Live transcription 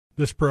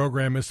This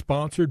program is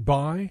sponsored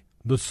by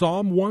the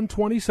Psalm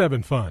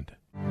 127 Fund.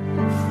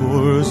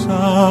 For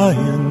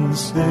Zion's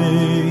sake,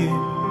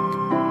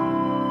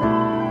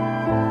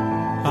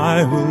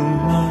 I will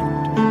not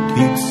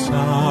keep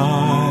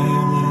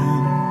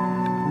silent.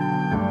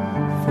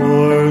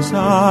 For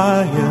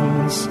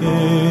Zion's sake,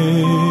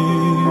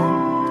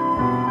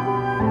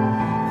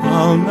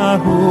 I'll not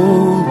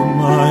hold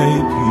my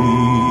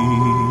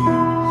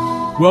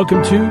peace.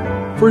 Welcome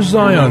to For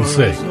Zion's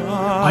Sake.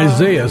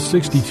 Isaiah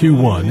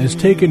 62:1 is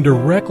taken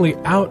directly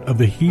out of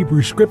the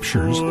Hebrew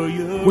Scriptures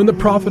when the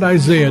prophet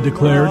Isaiah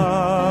declared,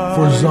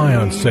 "For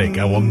Zion's sake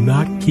I will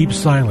not keep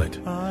silent,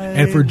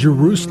 and for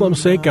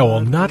Jerusalem's sake I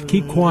will not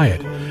keep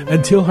quiet,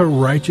 until her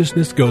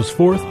righteousness goes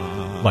forth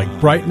like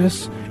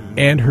brightness,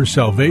 and her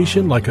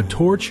salvation like a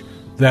torch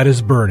that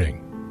is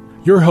burning."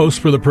 Your hosts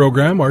for the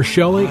program are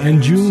Shelley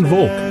and June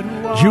Volk,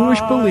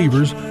 Jewish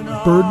believers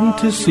burdened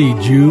to see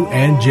Jew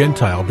and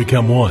Gentile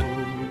become one.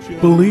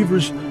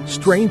 Believers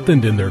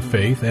strengthened in their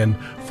faith, and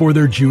for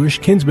their Jewish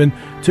kinsmen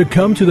to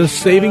come to the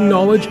saving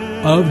knowledge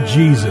of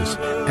Jesus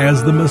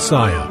as the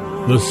Messiah,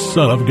 the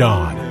Son of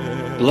God.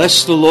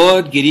 Bless the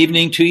Lord. Good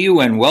evening to you,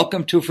 and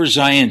welcome to For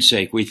Zion's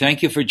Sake. We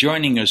thank you for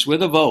joining us. We're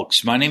the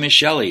Volks. My name is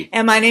Shelley.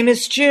 And my name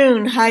is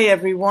June. Hi,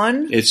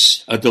 everyone.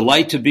 It's a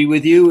delight to be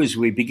with you as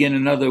we begin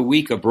another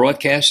week of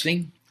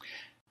broadcasting.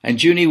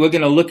 And Junie, we're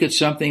going to look at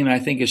something that I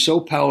think is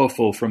so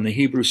powerful from the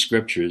Hebrew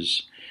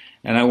Scriptures.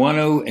 And I want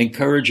to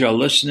encourage our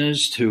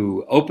listeners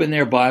to open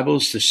their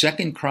Bibles to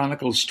 2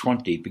 Chronicles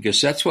 20,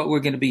 because that's what we're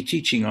going to be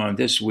teaching on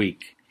this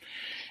week.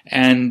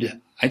 And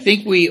I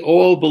think we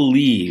all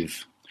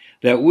believe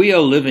that we are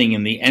living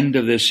in the end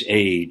of this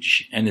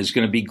age, and there's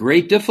going to be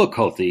great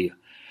difficulty.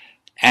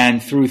 And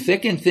through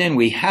thick and thin,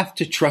 we have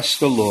to trust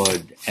the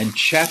Lord. And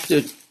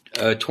chapter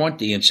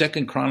 20 in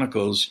 2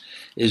 Chronicles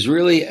is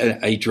really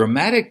a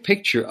dramatic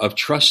picture of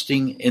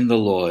trusting in the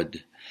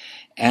Lord.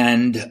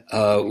 And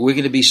we're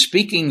going to be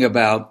speaking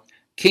about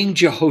King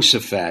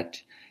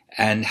Jehoshaphat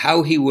and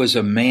how he was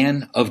a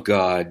man of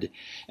God.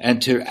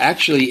 And to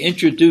actually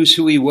introduce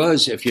who he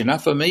was, if you're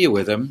not familiar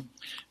with him,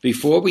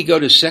 before we go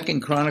to 2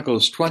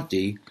 Chronicles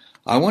 20,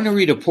 I want to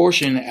read a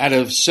portion out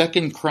of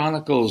 2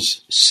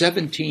 Chronicles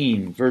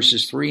 17,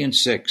 verses 3 and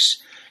 6,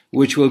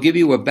 which will give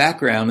you a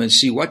background and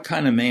see what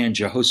kind of man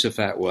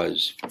Jehoshaphat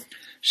was.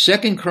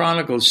 2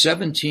 Chronicles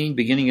 17,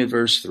 beginning at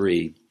verse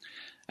 3.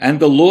 And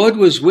the Lord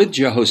was with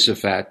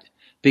Jehoshaphat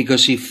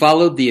because he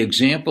followed the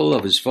example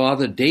of his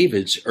father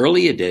David's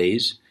earlier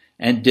days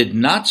and did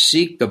not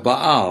seek the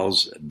Baal,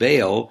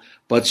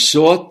 but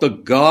sought the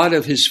God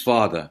of his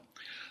father.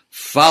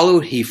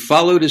 He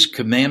followed his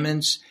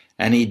commandments,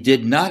 and he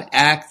did not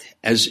act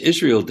as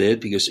Israel did,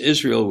 because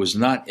Israel was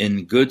not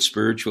in good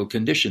spiritual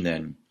condition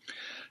then.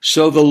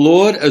 So the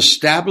Lord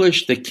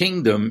established the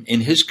kingdom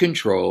in his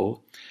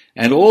control,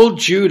 and all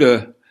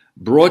Judah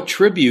brought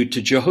tribute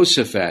to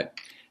Jehoshaphat.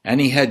 And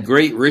he had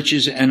great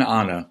riches and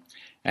honor,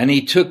 and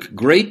he took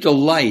great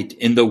delight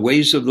in the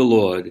ways of the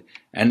Lord,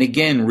 and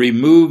again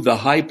removed the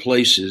high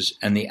places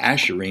and the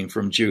Asherim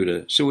from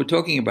Judah. So we're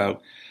talking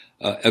about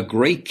a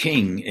great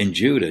king in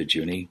Judah,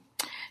 Junie.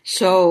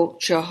 So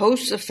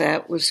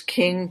Jehoshaphat was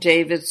King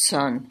David's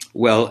son.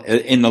 Well,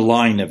 in the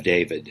line of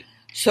David.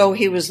 So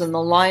he was in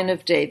the line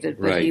of David,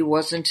 but Right. He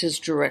wasn't his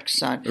direct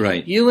son.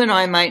 Right. You and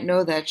I might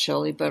know that,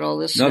 Shelley, but our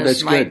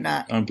listeners might good.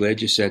 not. I'm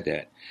glad you said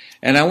that.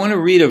 And I want to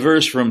read a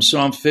verses from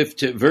Psalm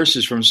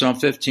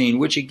 15,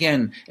 which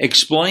again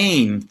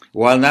explain,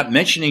 while not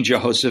mentioning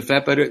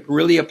Jehoshaphat, but it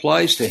really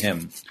applies to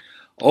him.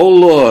 O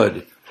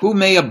Lord, who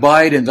may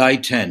abide in thy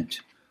tent?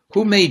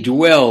 Who may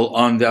dwell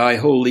on thy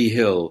holy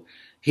hill?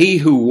 He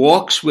who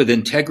walks with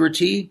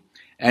integrity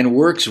and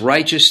works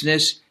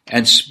righteousness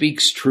and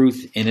speaks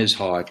truth in his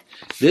heart.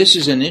 This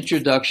is an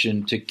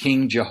introduction to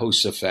King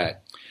Jehoshaphat.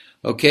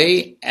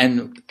 Okay?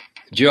 And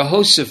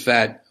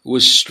Jehoshaphat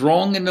was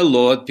strong in the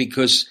Lord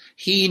because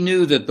he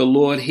knew that the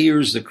Lord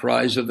hears the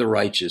cries of the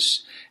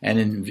righteous.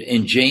 And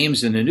in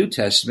James in the New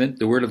Testament,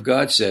 the Word of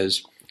God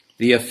says,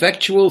 the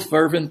effectual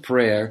fervent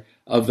prayer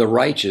of the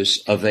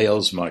righteous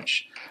avails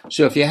much.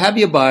 So if you have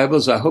your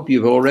Bibles, I hope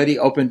you've already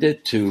opened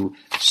it to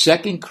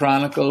 2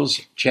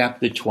 Chronicles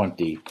chapter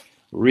 20.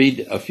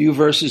 Read a few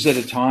verses at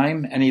a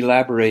time and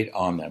elaborate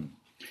on them.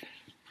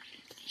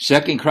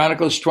 2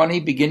 Chronicles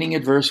 20, beginning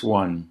at verse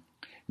 1.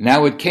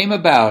 Now it came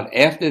about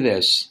after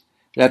this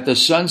that the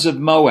sons of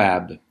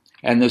Moab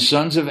and the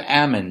sons of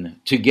Ammon,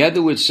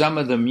 together with some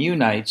of the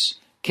Meunites,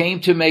 came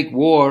to make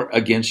war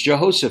against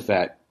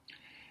Jehoshaphat.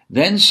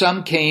 Then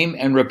some came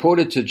and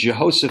reported to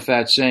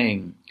Jehoshaphat,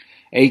 saying,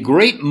 A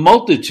great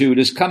multitude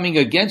is coming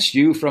against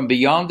you from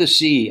beyond the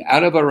sea,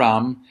 out of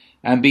Aram,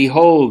 and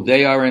behold,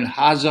 they are in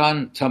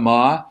Hazan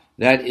Tamar,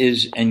 that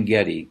is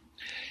En-gedi.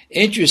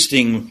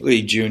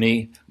 Interestingly,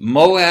 Junie,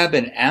 Moab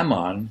and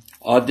Ammon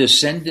are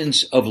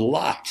descendants of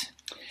Lot,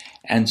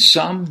 and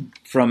some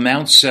from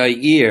Mount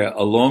Seir,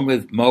 along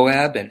with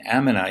Moab and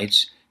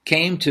Ammonites,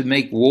 came to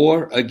make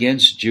war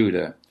against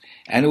Judah.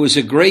 And it was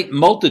a great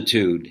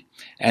multitude,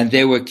 and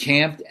they were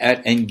camped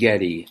at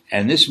En-gedi,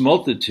 and this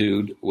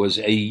multitude was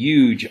a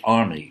huge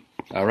army.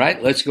 All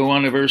right, let's go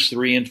on to verse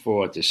 3 and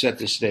 4 to set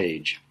the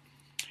stage.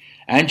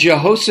 And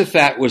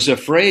Jehoshaphat was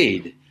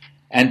afraid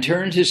and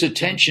turned his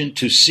attention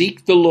to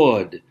seek the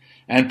Lord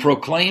and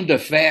proclaimed a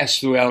fast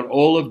throughout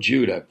all of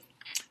Judah.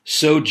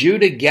 So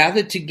Judah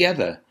gathered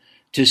together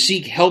to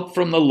seek help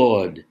from the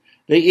Lord.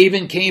 They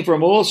even came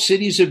from all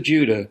cities of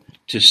Judah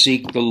to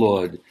seek the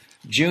Lord.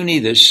 Junie,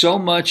 there's so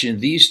much in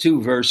these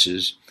two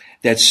verses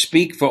that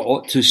speak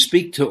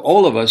to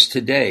all of us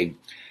today.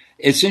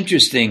 It's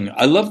interesting.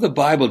 I love the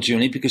Bible,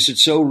 Junie, because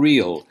it's so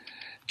real.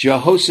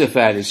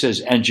 Jehoshaphat, it says,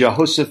 and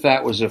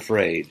Jehoshaphat was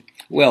afraid.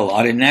 Well,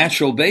 on a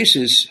natural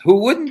basis, who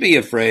wouldn't be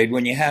afraid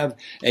when you have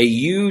a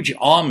huge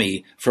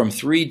army from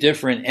 3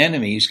 different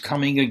enemies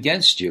coming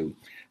against you?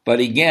 But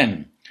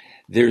again,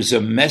 there's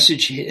a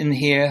message in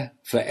here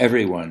for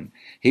everyone.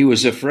 He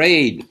was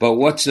afraid, but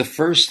what's the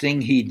first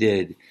thing he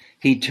did?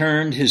 He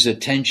turned his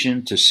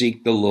attention to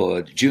seek the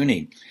Lord.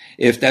 Junie,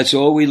 if that's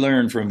all we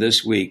learn from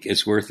this week,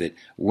 it's worth it.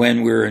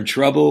 When we're in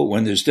trouble,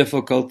 when there's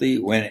difficulty,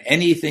 when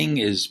anything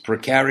is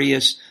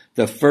precarious,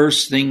 the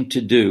first thing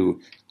to do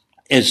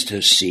is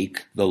to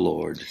seek the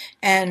Lord.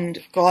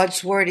 And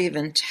God's word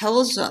even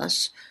tells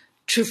us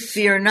to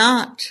fear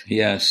not.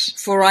 Yes.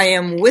 For I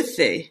am with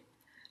thee.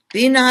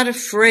 Be not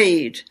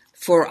afraid,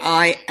 for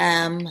I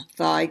am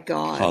thy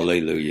God.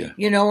 Hallelujah.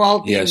 You know,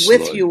 I'll be Yes,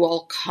 with Lord. you.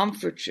 I'll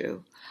comfort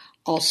you.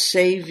 I'll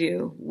save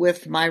you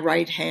with my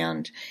right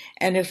hand.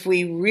 And if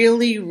we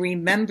really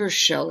remember,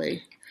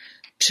 Shelley,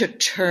 to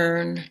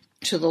turn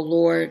to the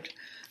Lord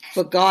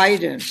for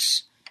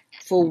guidance,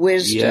 for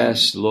wisdom,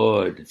 Yes,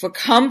 Lord. for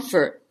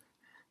comfort,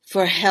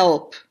 for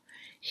help,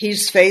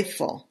 he's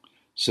faithful.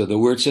 So the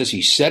word says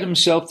he set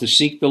himself to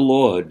seek the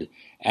Lord.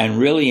 And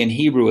really in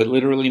Hebrew, it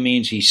literally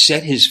means he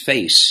set his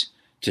face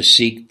to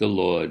seek the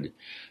Lord.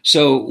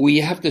 So we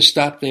have to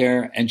stop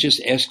there and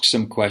just ask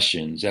some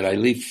questions that I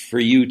leave for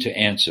you to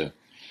answer.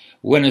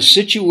 When a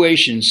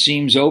situation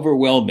seems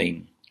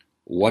overwhelming,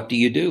 what do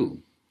you do?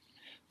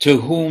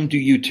 To whom do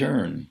you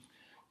turn?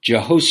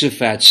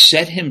 Jehoshaphat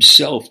set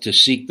himself to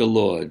seek the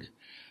Lord.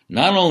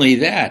 Not only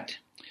that,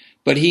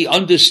 but he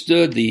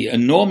understood the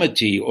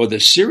enormity or the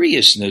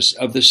seriousness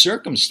of the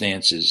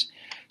circumstances.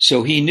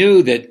 So he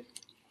knew that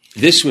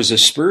this was a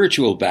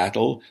spiritual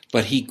battle,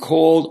 but he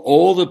called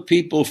all the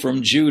people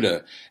from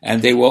Judah,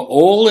 and they were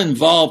all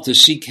involved to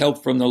seek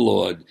help from the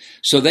Lord.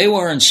 So they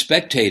weren't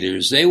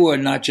spectators. They were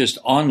not just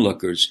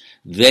onlookers.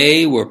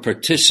 They were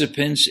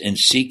participants in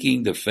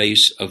seeking the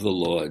face of the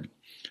Lord.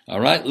 All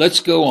right,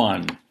 let's go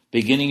on,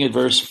 beginning at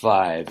verse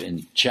 5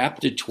 in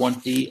chapter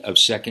 20 of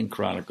 2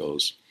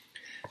 Chronicles.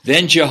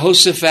 Then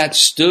Jehoshaphat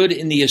stood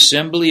in the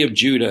assembly of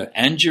Judah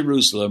and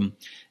Jerusalem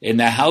in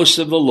the house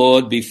of the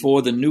Lord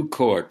before the new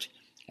court.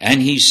 And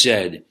he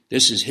said,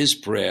 this is his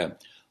prayer,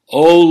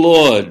 O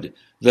Lord,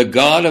 the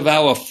God of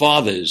our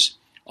fathers,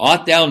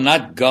 art thou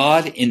not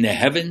God in the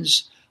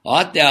heavens?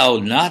 Art thou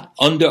not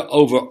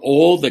over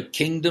all the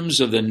kingdoms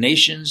of the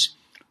nations?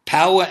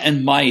 Power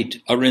and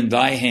might are in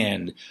thy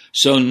hand,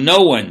 so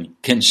no one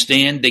can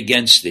stand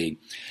against thee.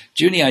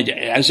 Junie,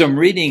 as I'm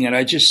reading it,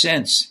 I just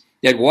sense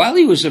that while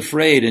he was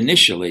afraid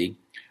initially,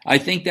 I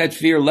think that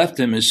fear left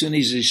him as soon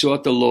as he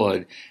sought the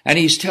Lord. And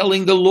he's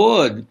telling the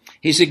Lord,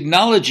 he's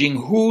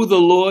acknowledging who the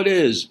Lord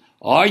is.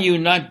 Are you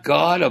not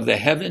God of the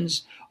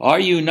heavens? Are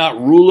you not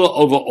ruler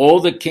over all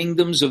the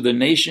kingdoms of the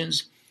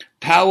nations?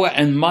 Power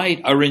and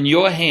might are in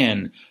your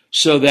hand,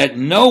 so that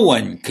no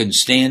one can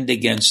stand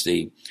against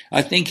thee.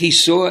 I think he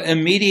saw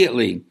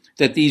immediately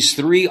that these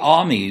 3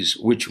 armies,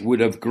 which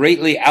would have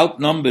greatly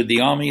outnumbered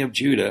the army of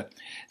Judah,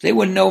 they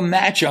were no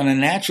match on a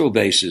natural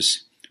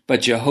basis.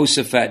 But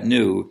Jehoshaphat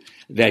knew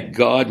that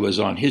God was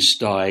on his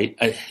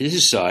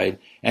side,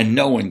 and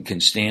no one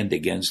can stand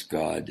against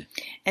God.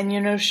 And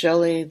you know,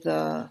 Shelley,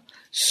 the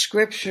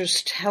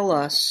scriptures tell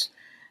us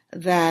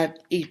that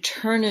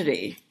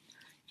eternity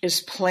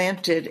is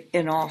planted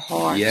in our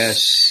hearts.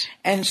 Yes.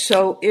 And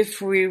so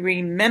if we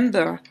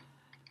remember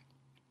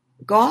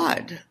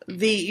God,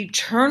 the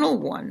eternal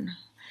one,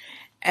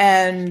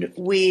 and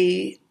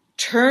we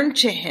turn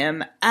to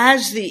him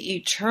as the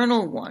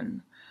eternal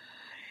one,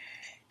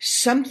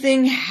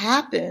 something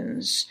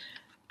happens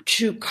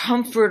to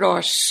comfort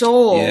our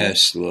soul.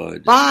 Yes,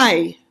 Lord.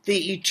 By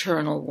the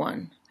eternal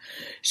one.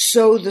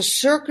 So the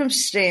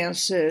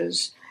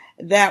circumstances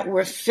that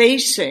we're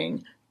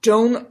facing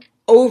don't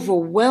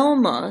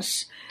overwhelm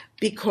us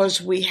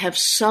because we have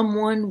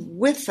someone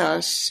with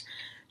us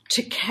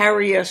to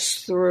carry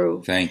us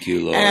through. Thank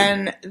you, Lord.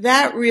 And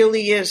that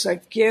really is a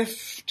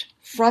gift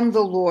from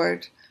the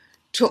Lord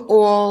to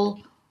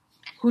all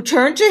who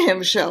turn to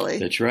him, Shelley.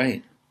 That's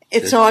right.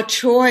 It's our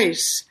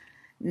choice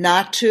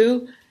not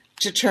to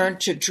turn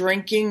to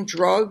drinking,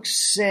 drugs,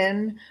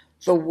 sin,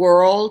 the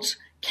world,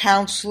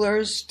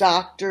 counselors,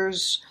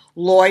 doctors,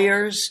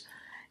 lawyers.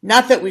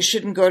 Not that we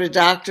shouldn't go to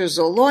doctors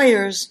or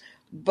lawyers,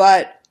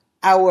 but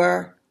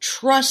our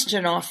trust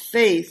and our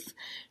faith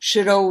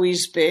should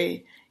always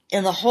be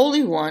in the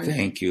Holy One.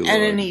 Thank you, Lord.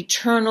 And in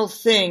eternal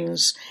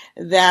things,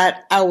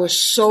 that our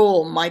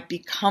soul might be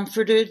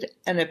comforted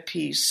and at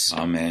peace.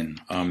 Amen.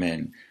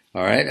 Amen.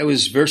 All right, that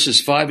was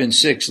verses 5 and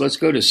 6. Let's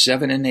go to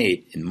 7 and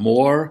 8, and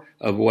more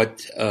of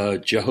what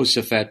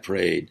Jehoshaphat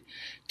prayed.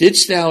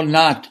 Didst thou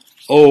not,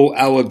 O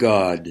our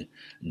God,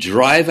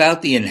 drive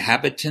out the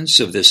inhabitants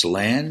of this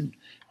land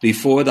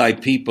before thy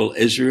people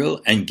Israel,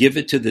 and give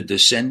it to the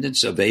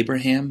descendants of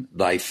Abraham,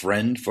 thy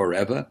friend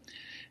forever?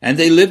 And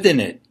they lived in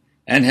it,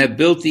 and have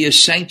built thee a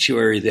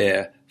sanctuary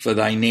there for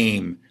thy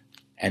name.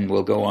 And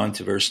we'll go on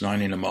to verse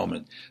 9 in a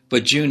moment.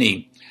 But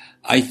Junie,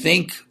 I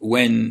think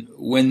when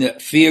the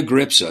fear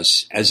grips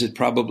us, as it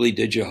probably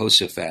did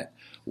Jehoshaphat,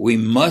 we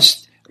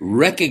must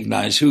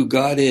recognize who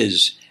God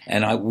is.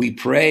 And we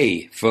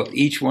pray for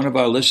each one of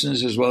our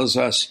listeners as well as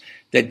us,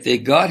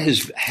 that God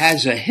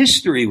has a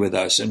history with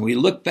us. And we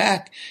look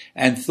back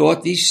and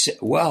thought,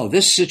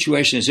 this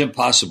situation is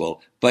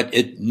impossible. But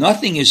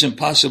nothing is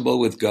impossible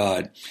with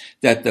God.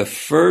 That the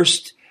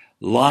first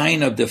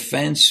line of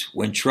defense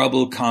when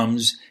trouble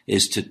comes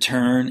is to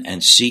turn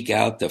and seek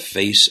out the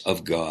face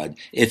of God.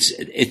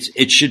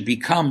 It should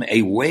become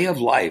a way of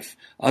life.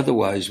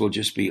 Otherwise, we'll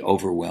just be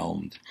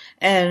overwhelmed.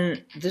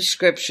 And the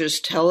scriptures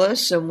tell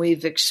us, and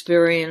we've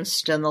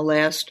experienced in the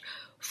last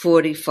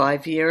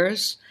 45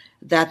 years,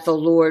 that the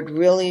Lord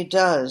really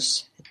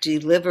does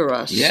deliver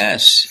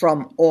us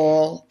from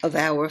all of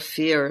our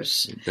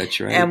fears. That's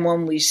right. And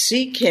when we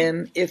seek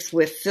him, if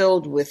we're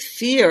filled with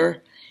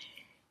fear,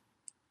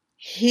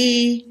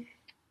 he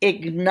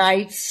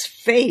ignites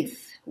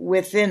faith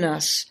within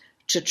us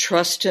to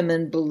trust him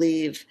and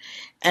believe,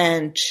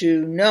 and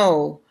to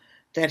know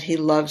that he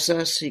loves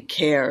us, he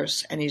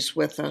cares, and he's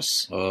with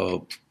us.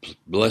 Oh,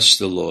 bless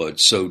the Lord.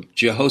 So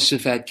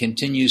Jehoshaphat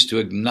continues to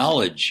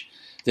acknowledge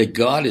that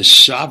God is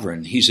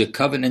sovereign. He's a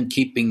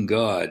covenant-keeping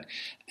God,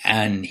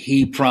 and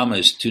he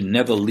promised to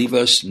never leave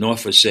us nor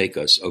forsake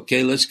us.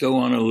 Okay, let's go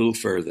on a little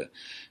further.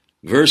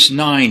 Verse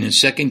 9 in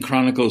 2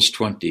 Chronicles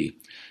 20.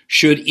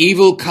 Should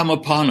evil come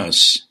upon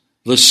us,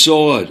 the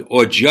sword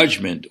or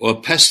judgment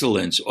or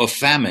pestilence or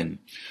famine,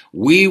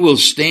 we will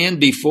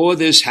stand before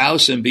this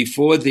house and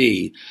before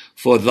thee,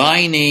 for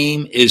thy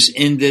name is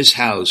in this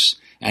house,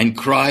 and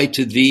cry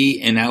to thee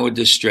in our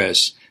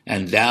distress,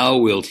 and thou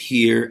wilt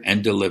hear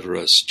and deliver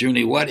us.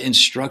 Junie, what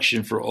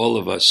instruction for all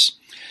of us.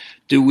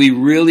 Do we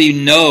really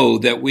know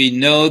that we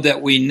know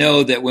that we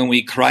know that when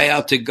we cry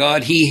out to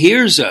God, he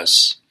hears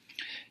us?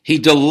 He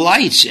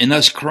delights in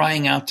us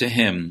crying out to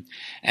him.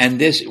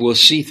 And this, we'll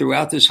see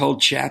throughout this whole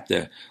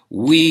chapter,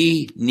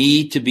 we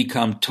need to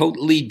become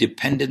totally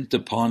dependent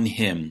upon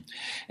him.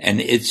 And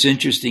it's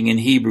interesting in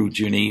Hebrew,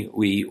 Junie,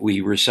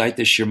 we recite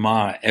the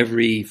Shema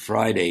every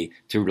Friday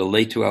to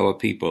relate to our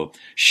people.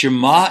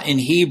 Shema in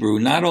Hebrew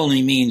not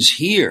only means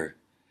hear,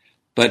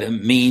 but it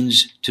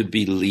means to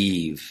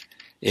believe.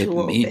 It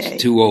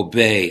means to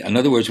obey. In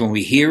other words, when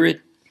we hear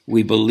it,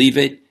 we believe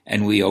it,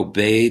 and we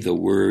obey the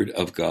word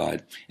of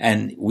God.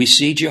 And we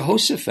see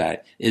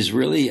Jehoshaphat is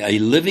really a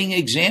living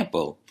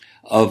example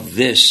of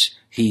this.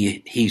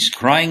 He's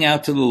crying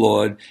out to the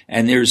Lord,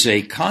 and there's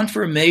a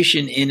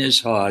confirmation in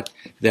his heart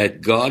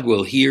that God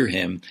will hear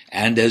him.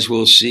 And as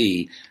we'll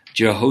see,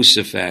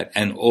 Jehoshaphat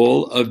and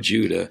all of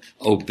Judah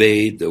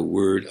obeyed the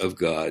word of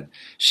God.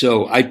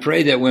 So I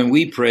pray that when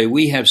we pray,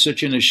 we have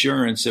such an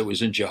assurance that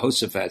was in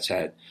Jehoshaphat's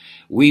head.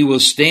 We will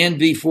stand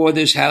before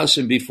this house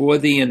and before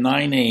thee in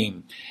thy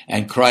name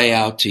and cry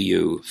out to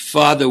you.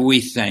 Father,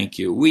 we thank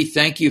you. We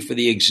thank you for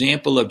the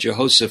example of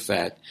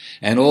Jehoshaphat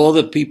and all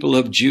the people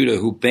of Judah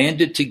who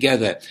banded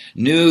together,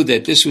 knew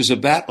that this was a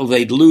battle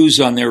they'd lose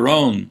on their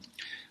own.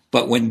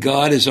 But when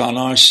God is on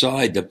our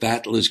side, the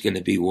battle is going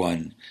to be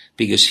won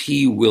because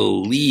he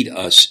will lead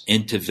us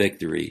into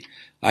victory.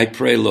 I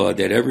pray, Lord,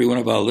 that every one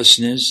of our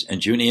listeners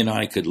and Junie and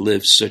I could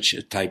live such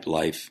a type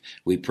life.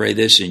 We pray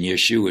this in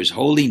Yeshua's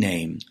holy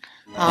name.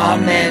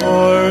 Amen.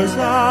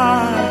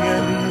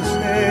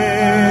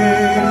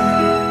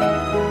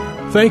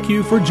 Thank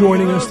you for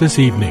joining us this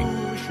evening.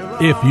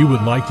 If you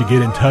would like to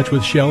get in touch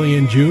with Shelley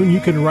and June, you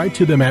can write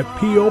to them at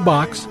P.O.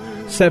 Box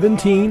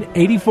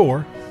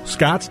 1784,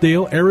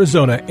 Scottsdale,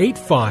 Arizona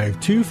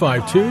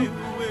 85252.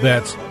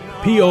 That's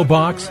P.O.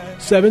 Box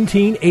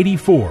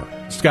 1784,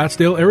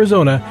 Scottsdale,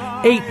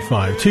 Arizona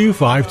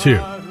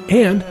 85252.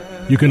 And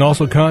you can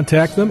also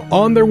contact them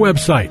on their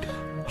website,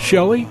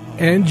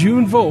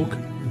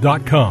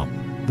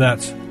 ShelleyandJuneVolk.com.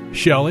 That's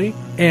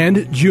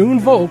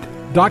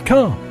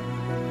ShelleyandJuneVolk.com.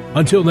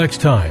 Until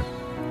next time,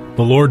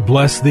 the Lord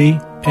bless thee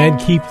and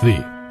keep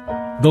thee.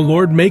 The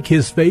Lord make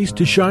his face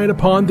to shine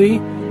upon thee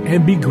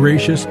and be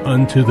gracious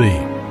unto thee.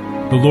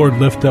 The Lord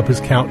lift up his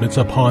countenance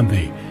upon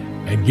thee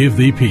and give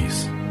thee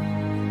peace.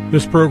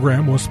 This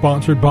program was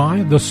sponsored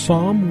by the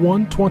Psalm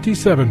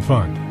 127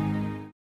 Fund.